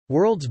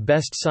World's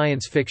Best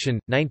Science Fiction,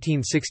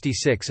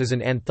 1966 is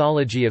an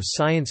anthology of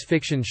science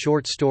fiction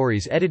short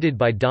stories edited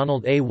by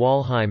Donald A.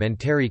 Wollheim and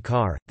Terry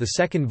Carr, the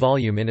second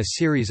volume in a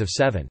series of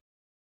 7.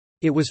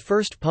 It was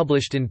first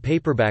published in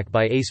paperback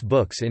by Ace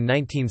Books in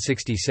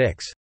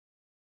 1966.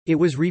 It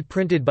was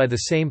reprinted by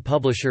the same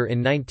publisher in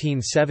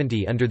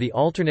 1970 under the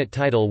alternate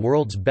title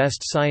World's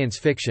Best Science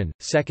Fiction,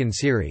 second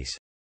series.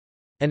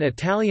 An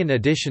Italian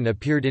edition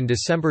appeared in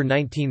December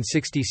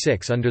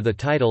 1966 under the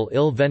title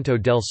Il Vento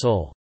del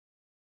Sole.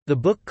 The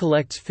book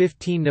collects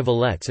 15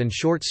 novelettes and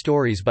short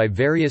stories by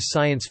various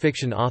science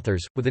fiction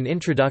authors, with an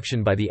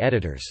introduction by the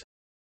editors.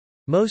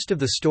 Most of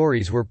the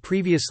stories were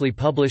previously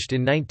published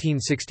in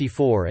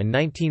 1964 and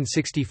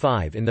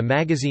 1965 in the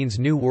magazines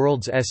New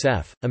Worlds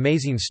SF,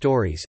 Amazing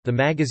Stories, the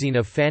Magazine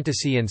of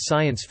Fantasy and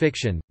Science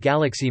Fiction,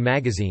 Galaxy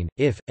Magazine,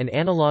 IF, an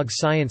analog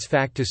science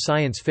fact to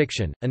science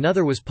fiction.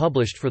 Another was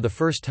published for the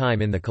first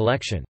time in the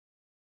collection.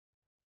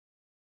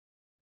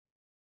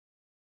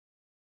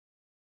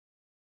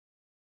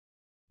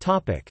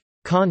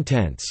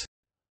 Contents.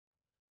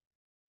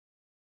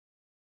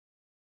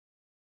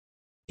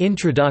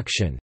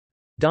 Introduction.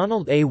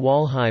 Donald A.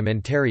 Wollheim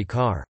and Terry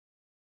Carr.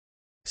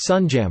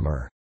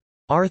 Sunjammer.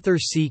 Arthur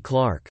C.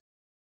 Clarke.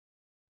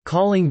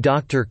 Calling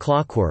Dr.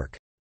 Clockwork.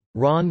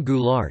 Ron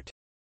Goulart.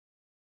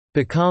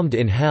 Becalmed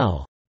in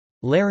Hell.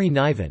 Larry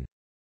Niven.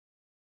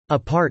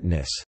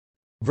 Apartness.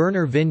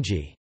 Werner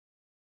Vinge.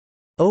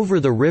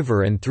 Over the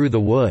River and Through the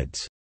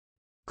Woods.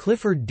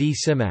 Clifford D.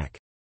 Simak.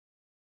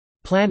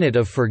 Planet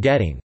of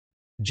Forgetting.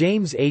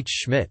 James H.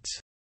 Schmitz.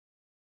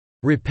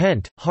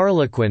 Repent,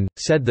 Harlequin,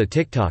 said the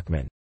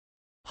TikTokman.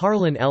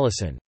 Harlan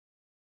Ellison.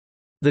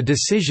 The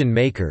Decision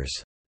Makers.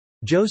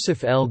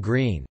 Joseph L.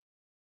 Green.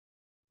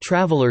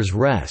 Traveler's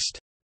Rest.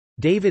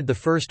 David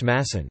I.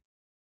 Masson.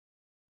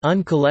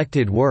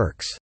 Uncollected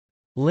Works.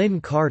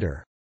 Lynn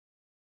Carter.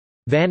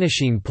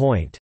 Vanishing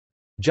Point.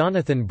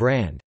 Jonathan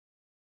Brand.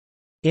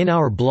 In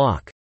Our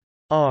Block.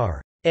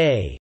 R.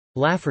 A.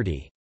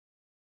 Lafferty.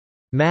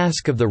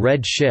 Mask of the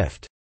Red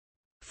Shift.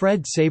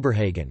 Fred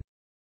Saberhagen.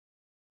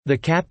 The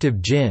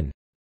Captive Jinn.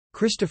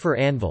 Christopher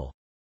Anvil.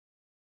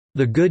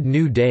 The Good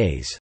New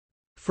Days.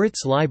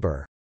 Fritz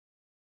Leiber.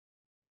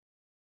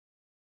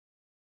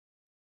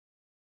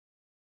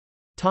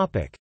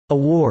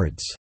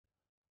 Awards.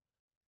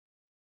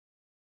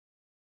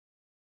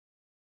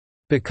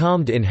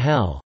 Becalmed in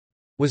Hell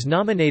was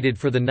nominated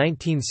for the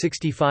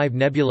 1965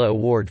 Nebula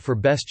Award for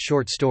Best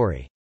Short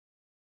Story.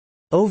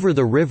 Over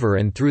the River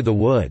and Through the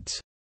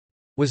Woods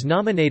was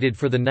nominated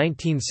for the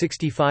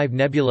 1965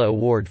 Nebula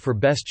Award for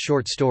Best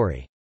Short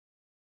Story.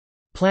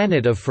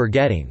 Planet of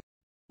Forgetting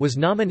was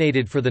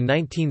nominated for the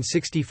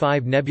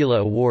 1965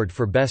 Nebula Award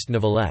for Best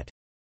Novelette.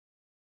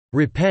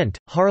 Repent,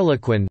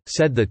 Harlequin,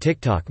 said the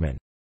TikTokman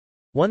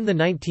won the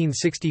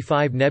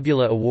 1965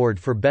 Nebula Award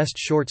for Best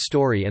Short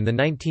Story and the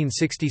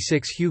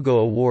 1966 Hugo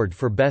Award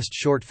for Best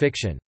Short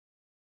Fiction.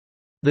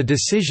 The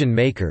Decision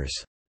Makers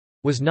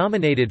was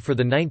nominated for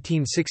the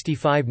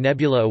 1965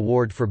 Nebula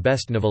Award for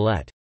Best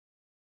Novelette.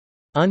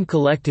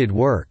 Uncollected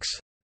Works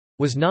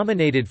was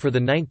nominated for the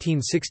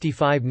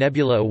 1965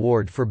 Nebula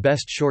Award for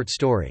Best Short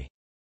Story.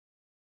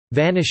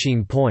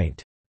 Vanishing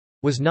Point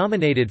was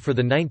nominated for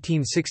the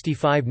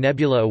 1965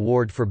 Nebula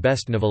Award for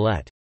Best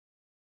Novelette.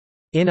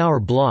 In Our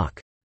Block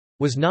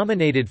was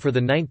nominated for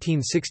the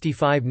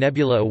 1965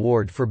 Nebula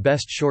Award for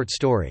Best Short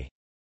Story.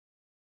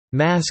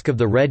 Mask of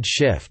the Red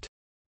Shift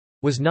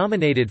was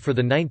nominated for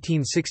the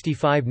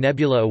 1965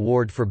 Nebula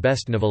Award for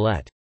Best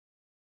Novelette.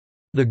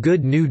 The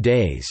Good New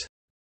Days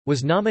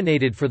was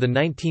nominated for the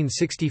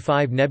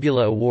 1965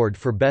 Nebula Award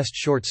for Best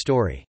Short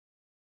Story.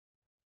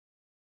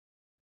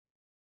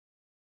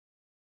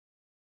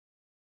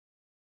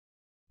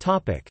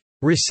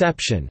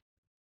 Reception.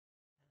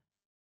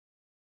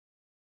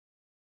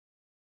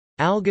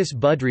 Algis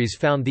Budrys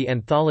found the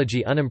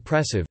anthology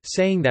unimpressive,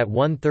 saying that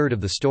one-third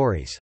of the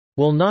stories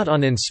will not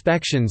on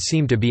inspection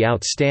seem to be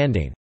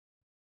outstanding.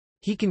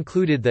 He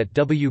concluded that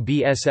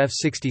WBSF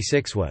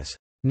 66 was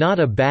not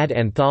a bad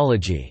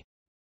anthology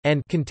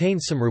and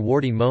contains some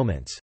rewarding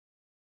moments,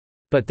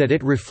 but that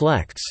it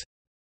reflects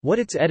what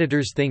its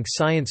editors think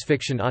science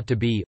fiction ought to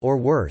be, or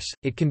worse,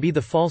 it can be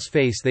the false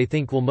face they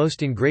think will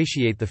most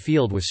ingratiate the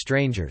field with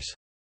strangers.